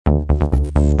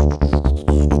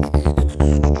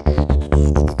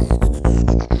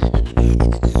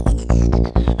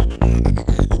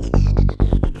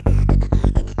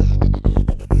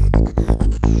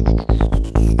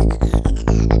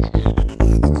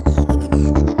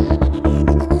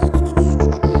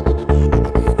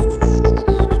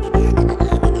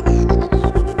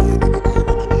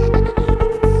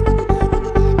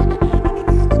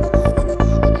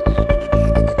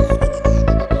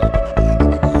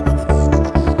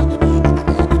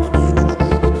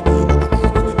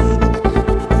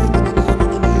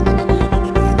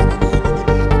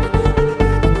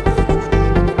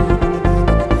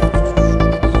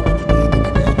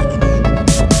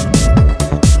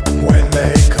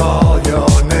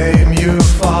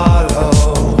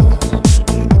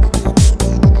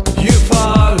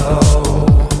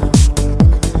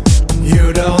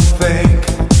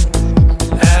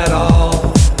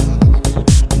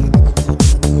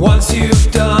Once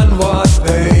you've done what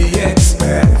they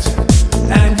expect,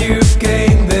 and you've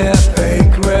gained their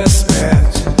fake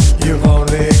respect, you've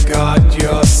only got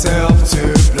yourself to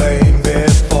blame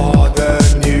before the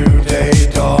new day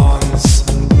dawns.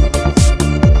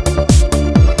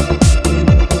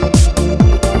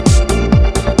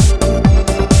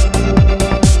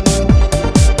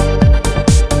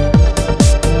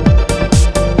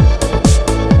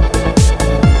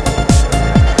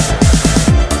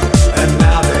 And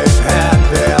now they've had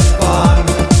their fun.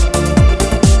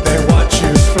 They watch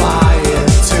you fly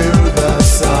into the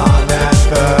sun and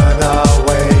burn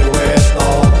away with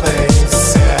all things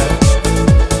said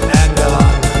and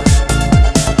done.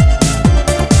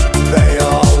 They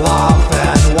all laugh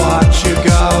and watch you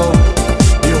go.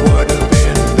 You would have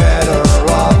been better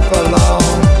off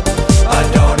alone. I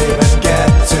don't even get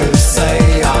to say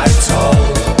I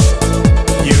told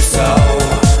you so.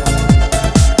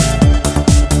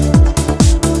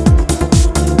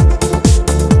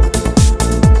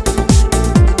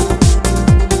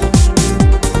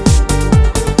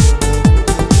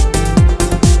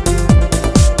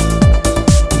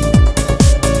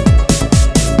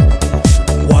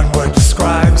 One word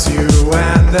describes you,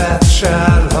 and that's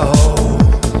shallow.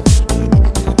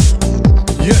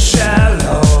 You're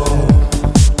shallow.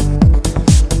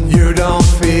 You don't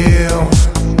feel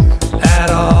at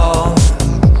all.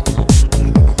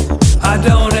 I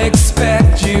don't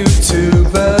expect you to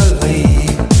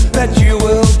believe that you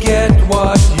will get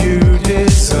what you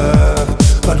deserve,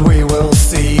 but we will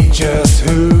see just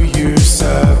who you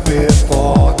serve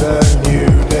before the new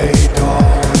day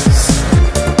dawns.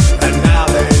 And now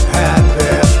they've had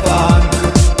their fun.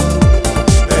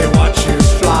 They watch you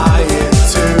fly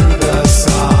into the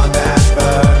sun and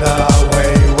burn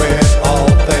away with all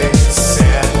things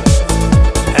said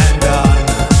and done.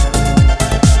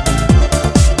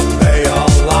 They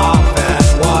all laugh and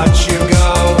watch you go.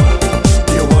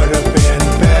 You would have been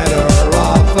better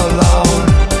off alone.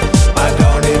 I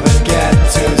don't even get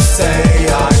to say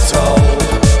I told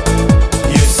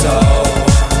you so.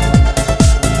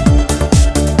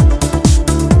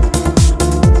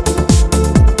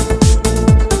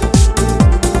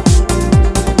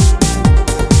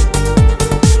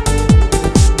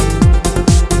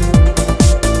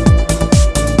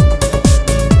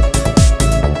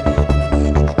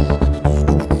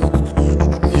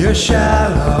 You're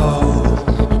shallow.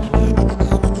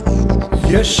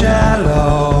 You're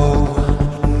shallow.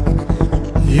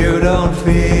 You don't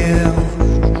feel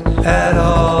at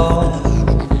all.